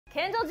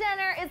Kendall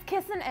Jenner is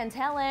kissing and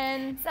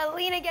telling.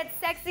 Selena gets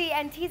sexy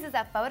and teases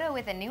a photo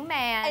with a new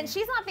man. And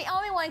she's not the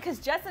only one because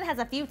Justin has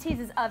a few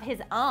teases of his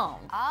own.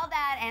 All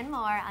that and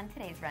more on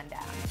today's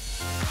rundown.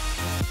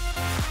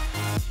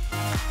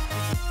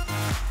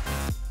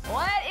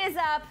 What is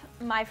up,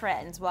 my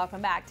friends?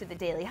 Welcome back to the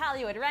Daily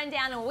Hollywood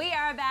Rundown, and we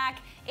are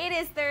back. It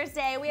is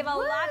Thursday. We have a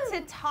lot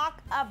to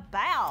talk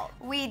about.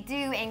 We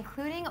do,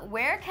 including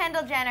where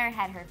Kendall Jenner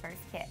had her first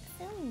kiss.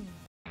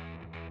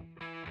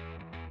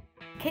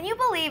 Can you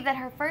believe that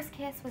her first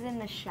kiss was in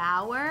the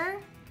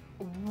shower?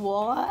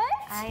 What?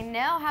 I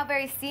know, how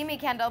very steamy,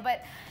 Kendall,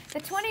 but the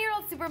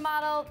 20-year-old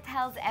supermodel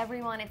tells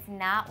everyone it's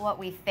not what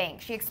we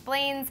think. She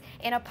explains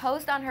in a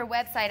post on her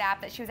website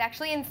app that she was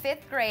actually in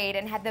 5th grade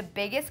and had the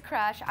biggest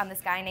crush on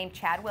this guy named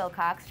Chad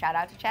Wilcox. Shout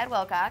out to Chad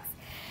Wilcox.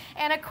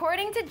 And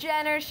according to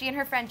Jenner, she and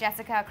her friend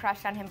Jessica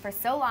crushed on him for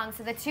so long,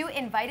 so the two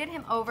invited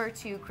him over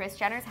to Kris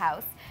Jenner's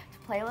house to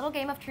play a little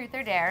game of truth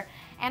or dare.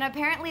 And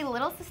apparently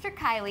little sister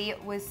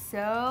Kylie was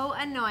so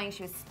annoying.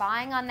 She was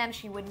spying on them.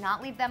 She would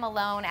not leave them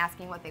alone,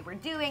 asking what they were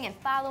doing and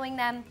following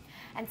them.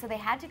 And so they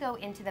had to go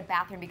into the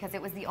bathroom because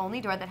it was the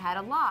only door that had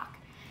a lock.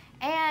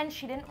 And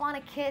she didn't want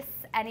to kiss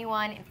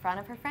anyone in front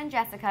of her friend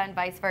Jessica and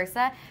vice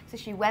versa. So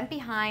she went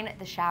behind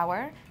the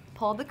shower,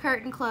 pulled the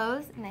curtain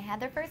closed, and they had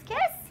their first kiss.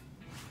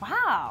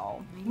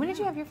 Wow. When did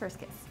you have your first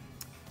kiss?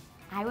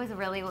 I was a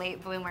really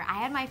late bloomer. I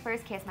had my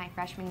first kiss my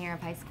freshman year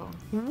of high school.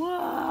 Whoa.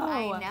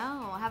 I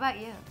know. How about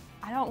you?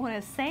 I don't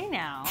want to say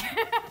now.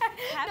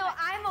 No,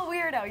 I'm a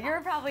weirdo.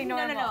 You're probably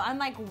normal. No. I'm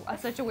like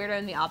such a weirdo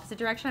in the opposite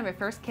direction. I had my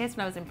first kiss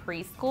when I was in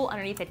preschool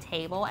underneath a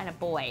table and a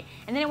boy.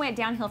 And then it went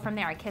downhill from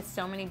there. I kissed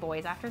so many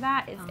boys after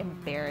that. It's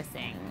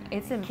embarrassing.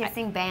 It's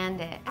Kissing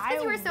bandit. It's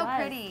because you were so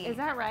pretty. Is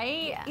that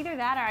right? Yeah. Either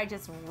that or I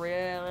just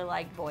really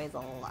like boys a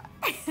lot.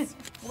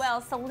 Well,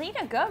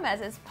 Selena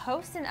Gomez is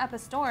posting up a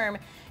storm.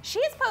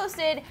 She has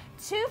posted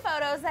 2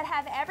 photos that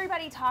have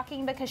everybody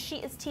talking because she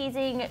is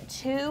teasing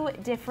 2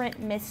 different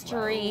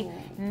mystery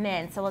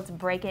men. So let's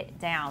break it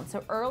down.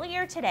 So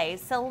earlier today,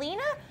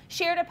 Selena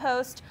shared a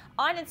post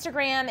on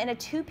Instagram in a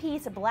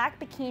 2-piece black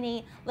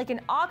bikini, looking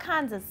all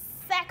kinds of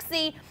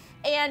sexy,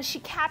 and she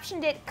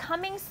captioned it,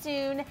 "Coming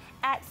soon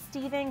at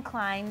Stephen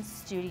Klein's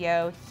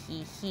studio,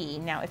 hee hee."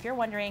 Now, if you're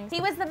wondering,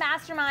 he was the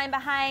mastermind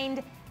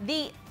behind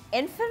the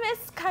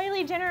infamous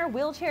Kylie Jenner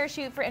wheelchair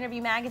shoot for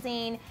Interview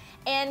magazine.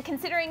 And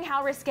considering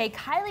how risque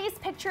Kylie's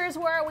pictures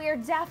were, we are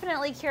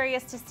definitely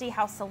curious to see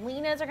how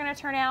Selena's are gonna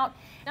turn out.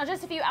 Now,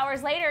 just a few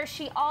hours later,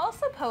 she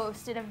also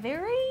posted a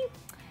very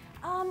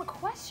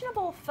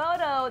questionable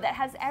photo that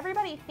has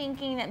everybody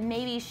thinking that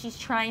maybe she's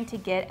trying to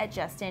get at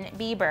Justin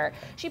Bieber.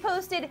 She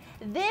posted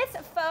this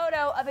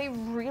photo of a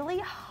really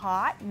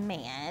hot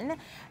man.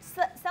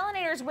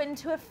 Selenators went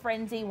into a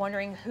frenzy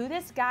wondering who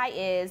this guy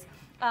is.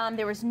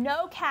 There was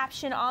no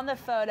caption on the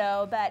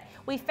photo, but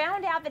we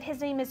found out that his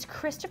name is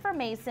Christopher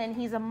Mason.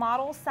 He's a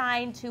model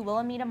signed to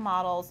Wilhelmina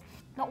Models.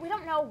 But we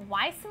don't know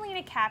why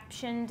Selena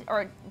captioned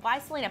or why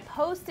Selena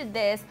posted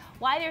this,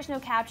 why there's no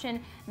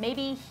caption.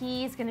 Maybe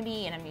he's gonna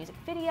be in a music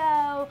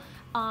video.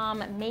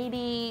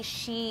 Maybe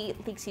she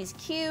thinks he's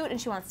cute and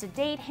she wants to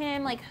date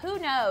him. Like, who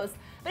knows?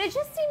 But it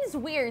just seems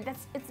weird.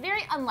 It's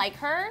very unlike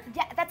her.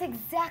 Yeah, that's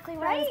exactly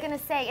what I was gonna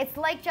say. It's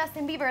like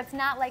Justin Bieber, it's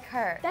not like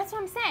her. That's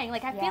what I'm saying.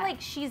 Like, I feel like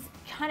she's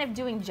kind of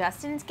doing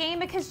Justin's game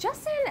because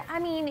Justin, I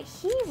mean,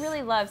 he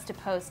really loves to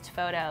post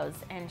photos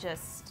and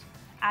just,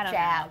 I don't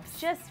know,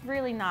 just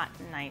really not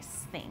nice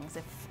things.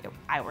 If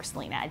I were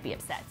Selena, I'd be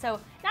upset. So,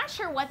 not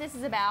sure what this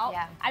is about.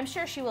 Yeah. I'm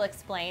sure she will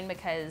explain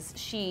because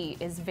she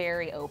is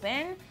very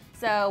open.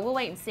 So we'll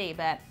wait and see,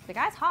 but the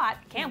guy's hot.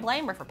 Can't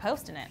blame her for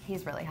posting it.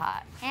 He's really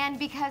hot. And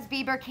because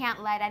Bieber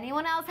can't let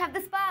anyone else have the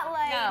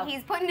spotlight,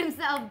 he's putting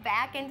himself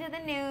back into the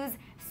news,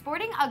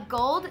 sporting a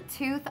gold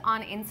tooth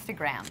on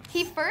Instagram.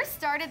 He first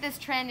started this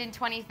trend in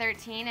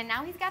 2013, and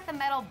now he's got the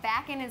metal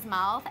back in his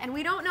mouth, and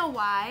we don't know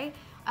why.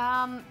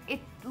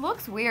 It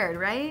looks weird,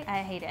 right? I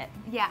hate it.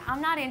 Yeah,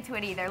 I'm not into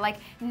it either. Like,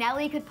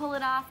 Nelly could pull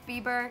it off,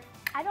 Bieber.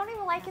 I don't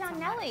even like it on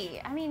Nelly.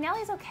 I mean,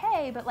 Nelly's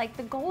okay, but like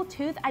the gold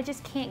tooth, I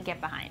just can't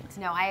get behind.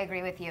 No, I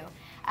agree with you.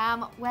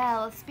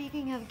 Well,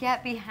 speaking of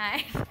get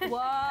behind.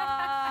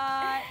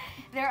 What?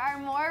 There are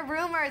more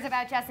rumors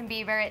about Justin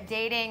Bieber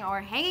dating or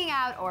hanging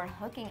out or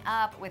hooking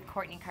up with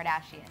Kourtney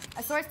Kardashian.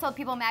 A source told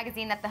People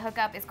magazine that the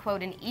hookup is,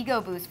 quote, an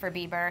ego boost for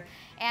Bieber.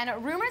 And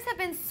rumors have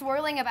been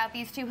swirling about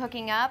these two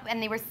hooking up,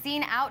 and they were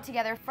seen out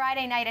together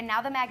Friday night, and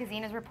now the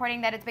magazine is reporting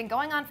that it's been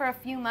going on for a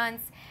few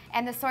months.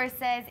 And the source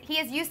says, he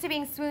is used to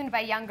being swooned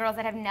by young girls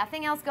that have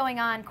nothing else going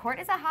on. Kourt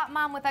is a hot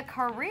mom with a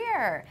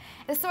career.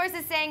 The source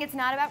is saying it's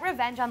not about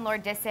revenge on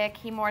Lord Disick.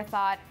 He more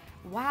thought,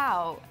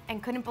 wow,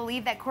 and couldn't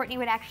believe that Kourtney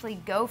would actually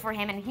go for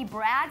him, and he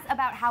brags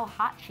about how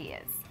hot she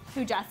is.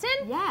 Who, Justin?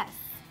 Yes.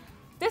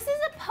 This is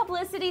a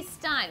publicity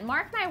stunt.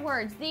 Mark my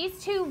words,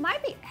 these two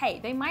might be, hey,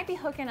 they might be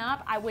hooking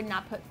up. I would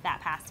not put that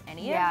past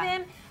any of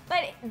them.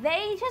 But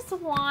they just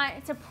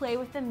want to play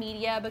with the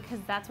media because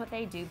that's what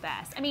they do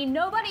best. I mean,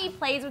 nobody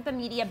plays with the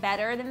media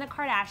better than the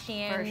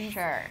Kardashians. For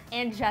sure.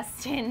 And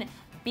Justin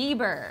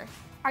Bieber.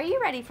 Are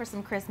you ready for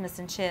some Christmas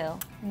and chill?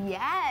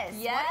 Yes.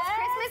 Yes.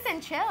 What is Christmas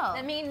and chill?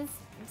 That means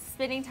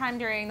spending time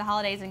during the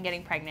holidays and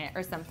getting pregnant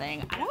or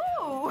something.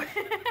 Woo!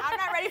 I'm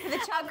not ready for the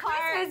chill part.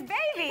 Christmas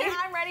baby.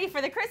 I'm ready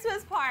for the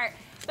Christmas part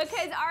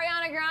because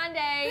Ariana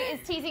Grande is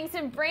teasing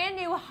some brand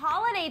new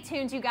holiday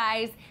tunes, you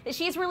guys, that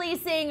she's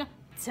releasing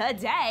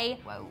today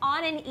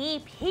on an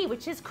EP,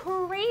 which is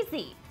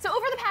crazy. So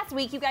over the past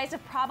week, you guys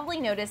have probably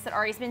noticed that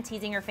Ari's been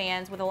teasing her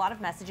fans with a lot of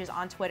messages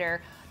on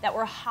Twitter that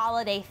were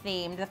holiday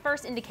themed. The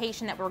first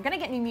indication that we were gonna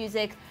get new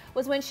music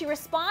was when she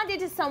responded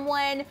to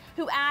someone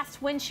who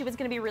asked when she was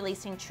gonna be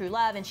releasing True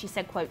Love, and she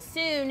said, quote,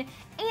 soon,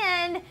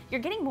 and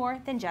you're getting more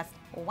than just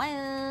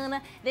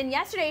one. Then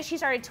yesterday, she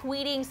started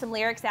tweeting some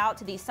lyrics out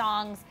to these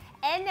songs,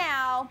 and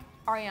now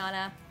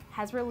Ariana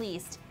has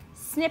released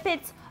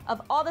snippets of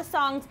all the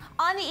songs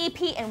on the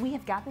EP, and we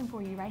have got them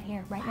for you right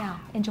here, right now.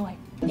 Enjoy.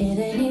 It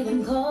ain't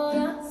even cold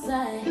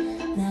outside,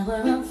 now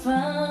where I'm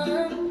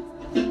from.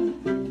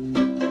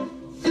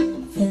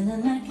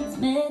 Feeling like it's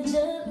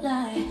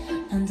mid-July,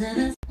 under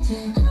the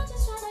sun. I'm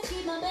just trying to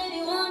keep my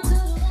baby warm till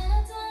the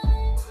winter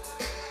time.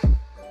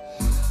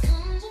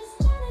 I'm just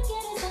trying to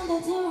get it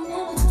something to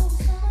remember till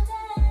the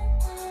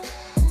summertime.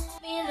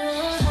 Me know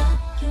how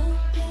you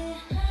get,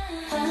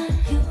 how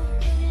you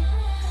get,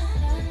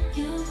 how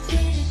you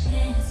get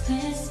this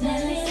Christmas. Let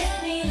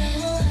me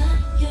know how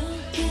you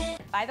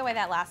get. By the way,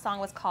 that last song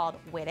was called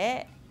With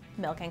It,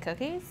 Milk and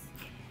Cookies.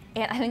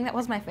 And I think that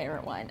was my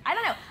favorite one. I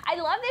don't know. I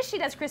love that she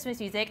does Christmas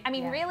music. I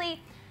mean, really,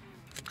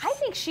 I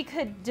think she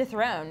could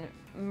dethrone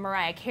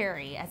Mariah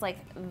Carey as like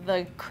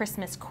the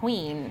Christmas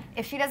queen.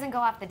 If she doesn't go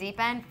off the deep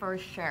end, for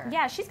sure.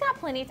 Yeah, she's got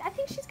plenty. I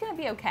think she's gonna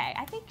be okay.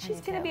 I think she's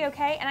gonna be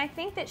okay, and I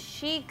think that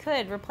she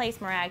could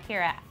replace Mariah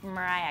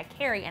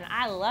Carey, and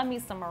I love me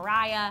some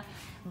Mariah,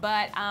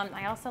 but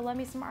I also love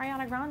me some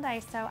Ariana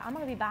Grande, so I'm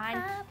gonna be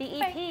buying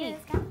the EP.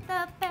 Got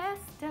the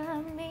best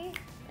of me.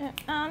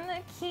 I'm gonna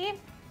keep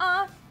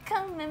on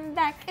coming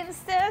back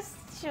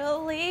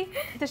incestually.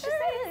 Does she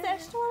say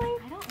incestually?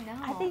 I don't know.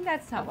 I think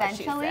that's not what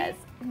she says.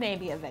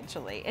 Maybe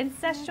eventually.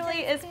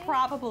 Incestually is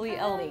probably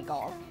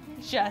illegal.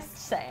 Just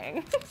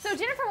saying. So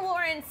Jennifer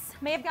Lawrence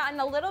may have gotten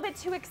a little bit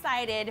too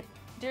excited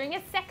during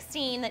a sex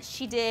scene that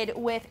she did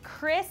with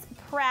Chris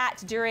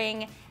Pratt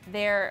during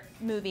their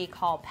movie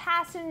called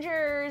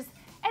Passengers.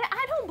 And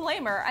I don't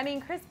blame her. I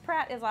mean, Chris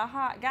Pratt is a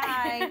hot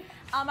guy.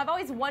 I've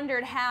always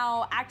wondered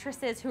how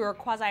actresses who are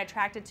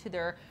quasi-attracted to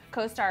their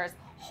co-stars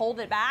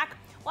hold it back.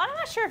 Well, I'm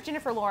not sure if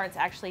Jennifer Lawrence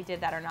actually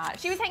did that or not.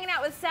 She was hanging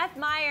out with Seth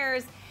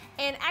Meyers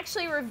and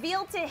actually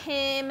revealed to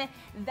him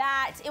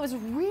that it was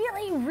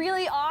really,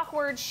 really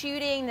awkward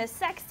shooting the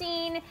sex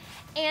scene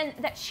and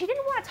that she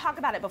didn't want to talk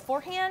about it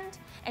beforehand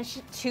and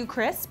to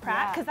Chris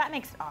Pratt, because that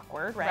makes it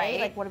awkward, right?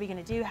 Like, what are we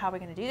gonna do? How are we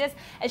gonna do this?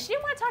 And she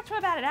didn't want to talk to him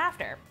about it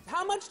after.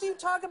 How much do you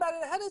talk about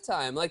it ahead of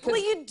time? Like, well,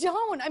 you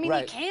don't. I mean,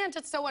 you can't.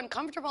 It's so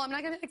uncomfortable. I'm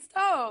not gonna be like,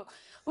 so,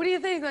 what do you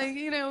think? Like,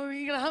 you know, are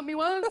you gonna help me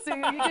once? Or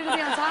you gonna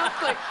be on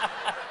top? Like,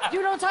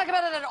 you don't talk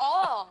about it at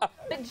all.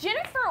 But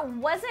Jennifer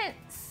wasn't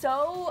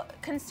so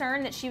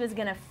concerned that she was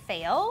gonna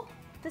fail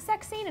the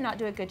sex scene and not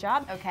do a good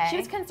job. Okay. She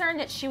was concerned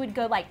that she would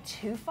go like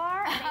too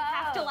far and they'd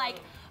have to like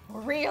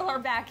reel her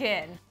back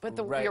in. But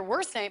your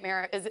worst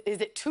nightmare is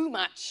it too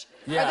much?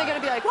 Yeah. Are they gonna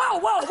be like, whoa,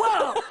 whoa,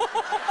 whoa?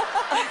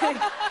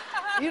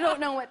 You don't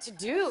know what to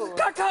do.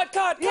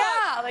 Cut.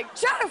 Yeah, like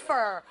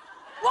Jennifer.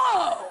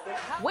 Whoa.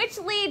 Which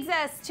leads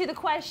us to the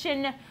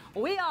question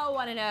we all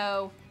want to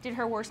know: did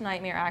her worst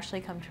nightmare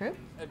actually come true?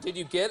 Did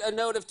you get a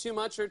note of too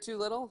much or too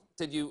little?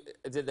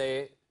 Did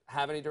they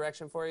have any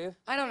direction for you?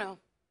 I don't know.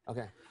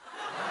 Okay.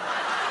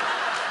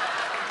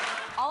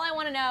 All I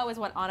want to know is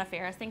what Anna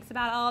Faris thinks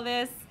about all of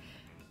this.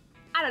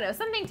 I don't know,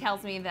 something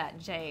tells me that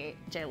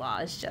J-Law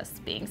is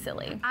just being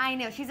silly. I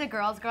know, she's a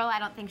girl's girl. I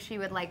don't think she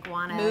would like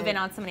wanna move in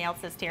on somebody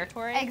else's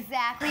territory.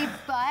 Exactly,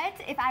 but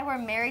if I were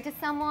married to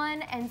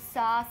someone and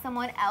saw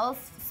someone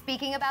else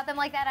speaking about them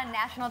like that on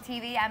national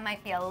TV, I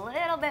might be a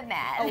little bit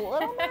mad. A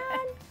little mad?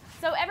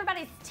 So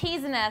everybody's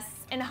teasing us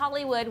in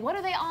Hollywood. What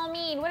do they all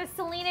mean? What is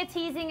Selena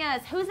teasing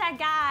us? Who's that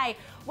guy?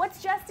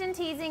 What's Justin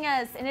teasing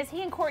us? And is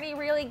he and Courtney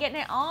really getting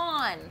it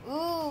on?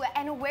 Ooh,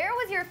 and where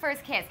was your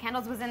first kiss?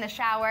 Kendall's was in the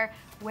shower.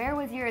 Where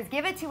was yours?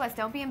 Give it to us,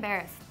 don't be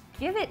embarrassed.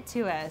 Give it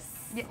to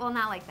us. Yeah, well,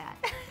 not like that.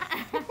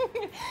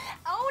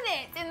 Own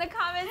it in the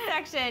comment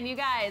section, you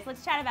guys.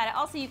 Let's chat about it.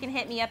 Also, you can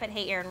hit me up at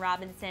Hey Aaron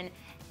Robinson,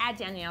 at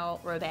Danielle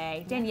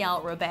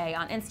Robay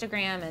on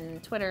Instagram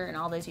and Twitter and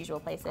all those usual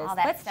places.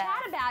 Let's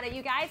chat about it,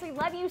 you guys. We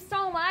love you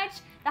so much.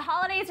 The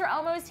holidays are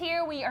almost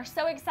here. We are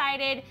so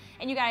excited.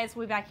 And you guys,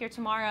 we'll be back here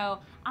tomorrow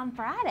on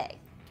Friday.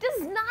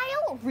 Does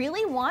Niall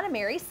really want to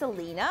marry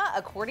Selena?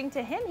 According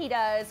to him, he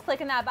does.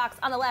 Click in that box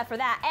on the left for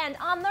that. And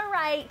on the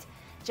right,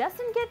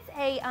 Justin gets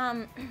a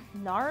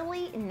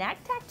gnarly neck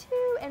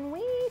tattoo, and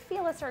we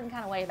feel a certain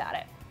kind of way about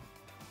it.